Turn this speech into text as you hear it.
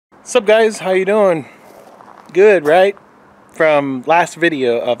What's up, guys? How you doing? Good, right? From last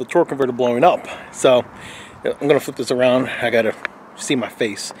video of the torque converter blowing up. So I'm gonna flip this around. I gotta see my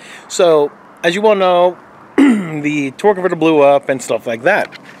face. So as you all know, the torque converter blew up and stuff like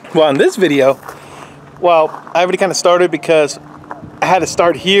that. Well, in this video, well, I already kind of started because I had to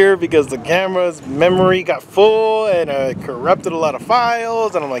start here because the camera's memory got full and corrupted a lot of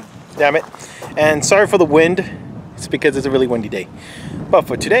files, and I'm like, damn it. And sorry for the wind. It's because it's a really windy day. But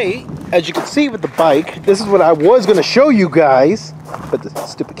for today, as you can see with the bike, this is what I was going to show you guys, but the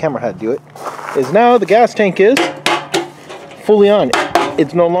stupid camera had to do it, is now the gas tank is fully on.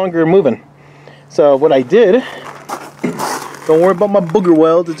 It's no longer moving. So what I did, don't worry about my booger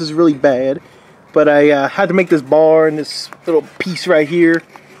weld, this is really bad, but I had to make this bar and this little piece right here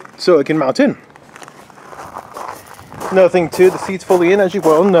so it can mount in. Another thing too, the seat's fully in, as you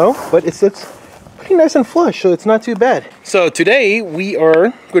well know, but it sits pretty nice and flush, so it's not too bad. So today we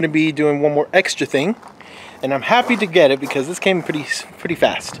are going to be doing one more extra thing, and I'm happy to get it because this came pretty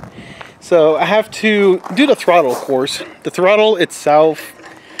fast. So I have to do the throttle, of course. The throttle itself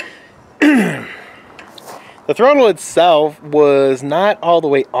the throttle itself was not all the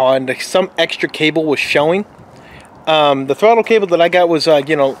way on. Some extra cable was showing. The throttle cable that I got was,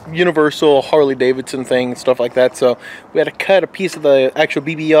 you know, universal Harley Davidson thing, stuff like that. So we had to cut a piece of the actual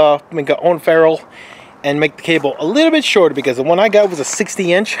BB off, make our own ferrule, and make the cable a little bit shorter because the one I got was a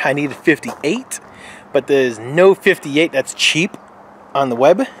 60-inch. I needed 58, but there's no 58 that's cheap on the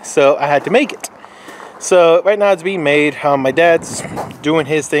web, so I had to make it. So right now it's being made. My dad's doing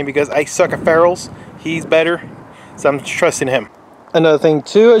his thing because I suck at ferrules. He's better, so I'm trusting him. Another thing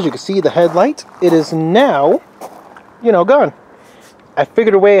too, as you can see, the headlight, it is now, you know, gone. I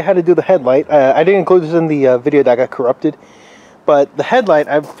figured a way how to do the headlight. I didn't include this in the video that got corrupted, but the headlight,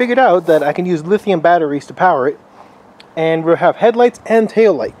 I figured out that I can use lithium batteries to power it, and we'll have headlights and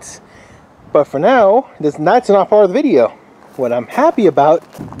tail lights. But for now, that's not part of the video. What I'm happy about,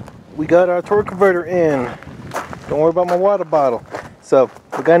 we got our torque converter in. Don't worry about my water bottle. So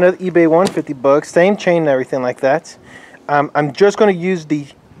we got another eBay one, 50 bucks, same chain and everything like that. I'm just going to use the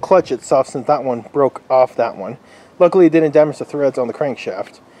clutch itself since that one broke off that one. Luckily, it didn't damage the threads on the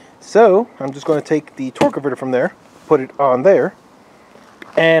crankshaft. So I'm just going to take the torque converter from there, put it on there,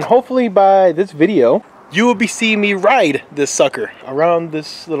 and hopefully by this video, you will be seeing me ride this sucker around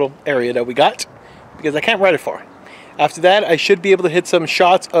this little area that we got, because I can't ride it far. After that, I should be able to hit some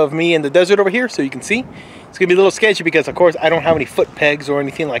shots of me in the desert over here so you can see. It's going to be a little sketchy because, of course, I don't have any foot pegs or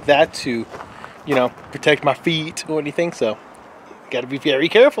anything like that to, you know, protect my feet or anything, so got to be very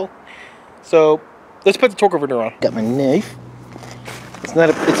careful. So let's put the torque converter on. Got my knife. It's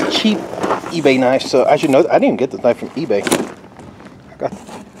a cheap eBay knife, so I should know. I didn't get this knife from eBay.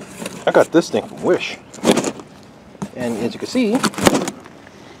 I got this thing from Wish. And as you can see,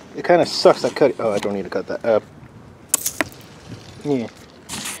 it kind of sucks. I cut it. Oh, I don't need to cut that. Yeah.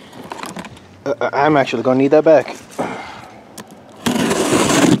 I'm actually gonna need that back.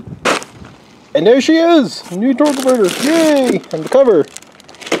 And there she is, new torque converter. Yay! On the cover.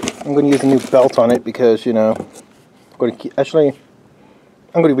 I'm gonna use a new belt on it because, you know, I'm gonna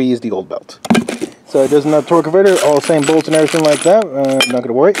reuse the old belt. So it doesn't have torque converter, all the same bolts and everything like that. I'm not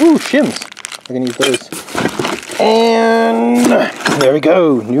gonna worry. Ooh, shims. I can use those. And there we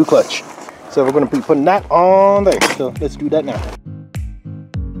go, new clutch. So we're gonna be putting that on there. So let's do that now.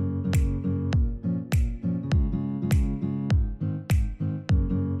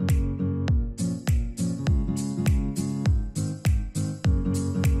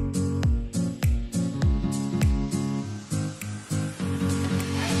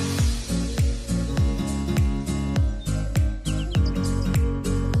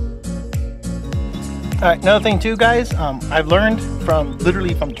 Alright, another thing too, guys, I've learned from the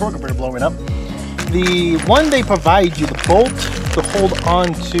torque converter blowing up, the one they provide you, the bolt to hold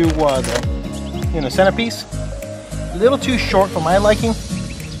on to the centerpiece, a little too short for my liking.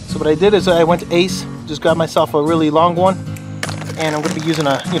 So what I did is I went to Ace, just got myself a really long one, and I'm going to be using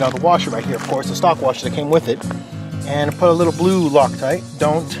the washer right here, of course, the stock washer that came with it, and put a little blue Loctite.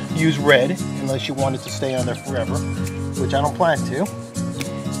 Don't use red unless you want it to stay on there forever, which I don't plan to.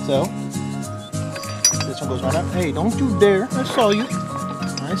 So this one goes right up. Hey, don't you dare. I saw you.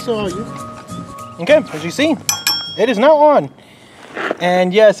 I saw you. Okay, as you see, it is now on.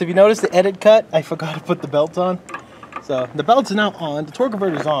 And yes, if you notice the edit cut, I forgot to put the belt on. So the belt's now on. The torque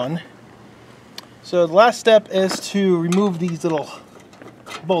converter's on. So the last step is to remove these little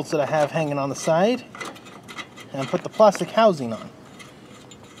bolts that I have hanging on the side and put the plastic housing on.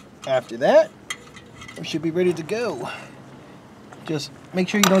 After that, we should be ready to go. Just make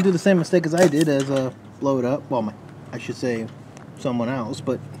sure you don't do the same mistake as I did as blow it up. Well, I should say someone else,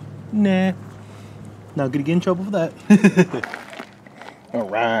 but Nah. Not gonna get in trouble for that.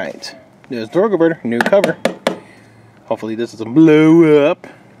 Alright. There's the throttle converter, new cover. Hopefully this doesn't blow up.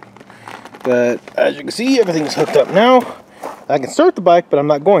 But as you can see, everything's hooked up now. I can start the bike, but I'm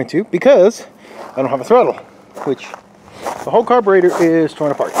not going to because I don't have a throttle, which the whole carburetor is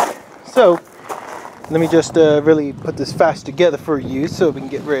torn apart. So let me just really put this fast together for you so we can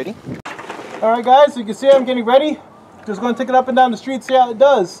get ready. Alright guys, so you can see I'm getting ready. Just going to take it up and down the street, see how it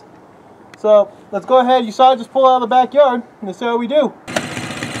does. So let's go ahead. You saw it just pull out of the backyard and let's see how we do.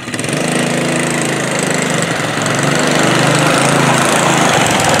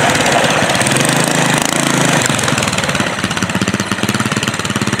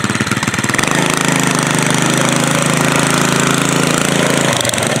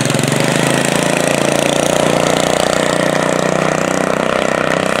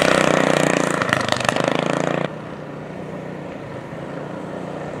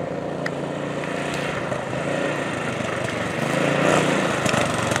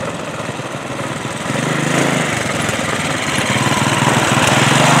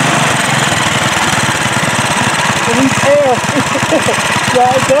 Yeah,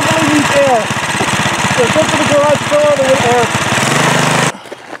 it definitely needs air. So go to the garage door with air.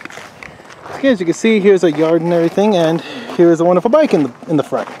 Okay, as you can see, here's a yard and everything, and here's a wonderful bike in the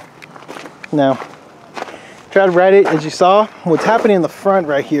front. Now, try to ride it. As you saw, what's happening in the front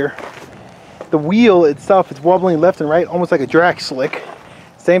right here, the wheel itself is wobbling left and right, almost like a drag slick.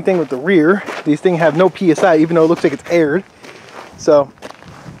 Same thing with the rear. These things have no PSI, even though it looks like it's aired. So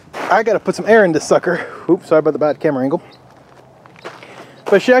I gotta put some air in this sucker. Oops, sorry about the bad camera angle.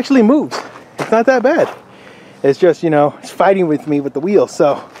 But she actually moves. It's not that bad. It's just, you know, it's fighting with me with the wheel.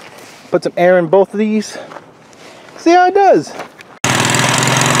 So put some air in both of these. See how it does.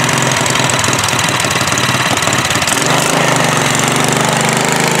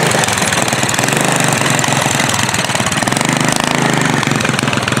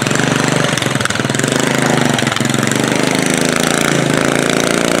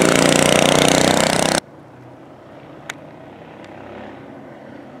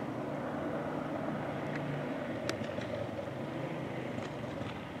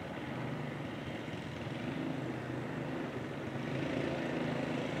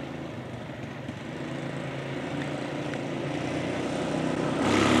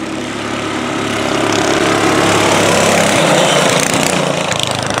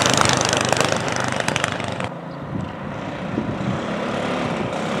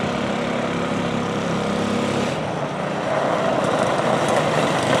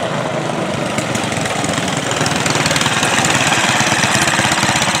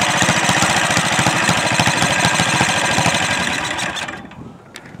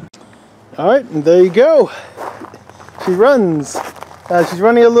 Alright, and there you go. She runs. She's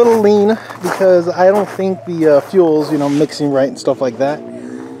running a little lean because I don't think the fuel's, you know, mixing right and stuff like that.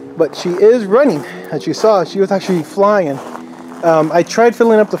 But she is running. As you saw, she was actually flying. I tried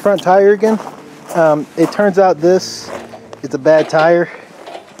filling up the front tire again. It turns out this is a bad tire.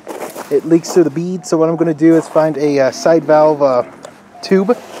 It leaks through the bead. So what I'm going to do is find a side valve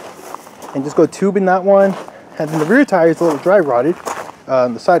tube and just go tubing that one. And then the rear tire is a little dry rotted.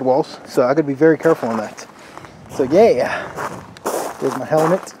 The sidewalls, so I gotta be very careful on that. So yeah, there's my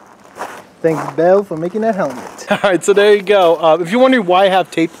helmet. Thanks Belle for making that helmet. Alright, so there you go. If you're wondering why I have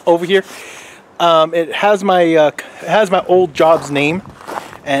tape over here, it has my old job's name,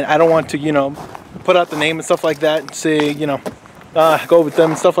 and I don't want to, you know, put out the name and stuff like that and say, you know, go with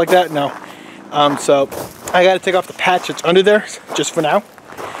them and stuff like that. No. So I gotta take off the patch that's under there just for now,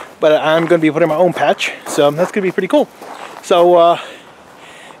 but I'm gonna be putting my own patch, so that's gonna be pretty cool. So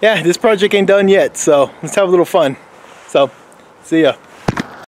yeah, this project ain't done yet, so let's have a little fun. So, see ya.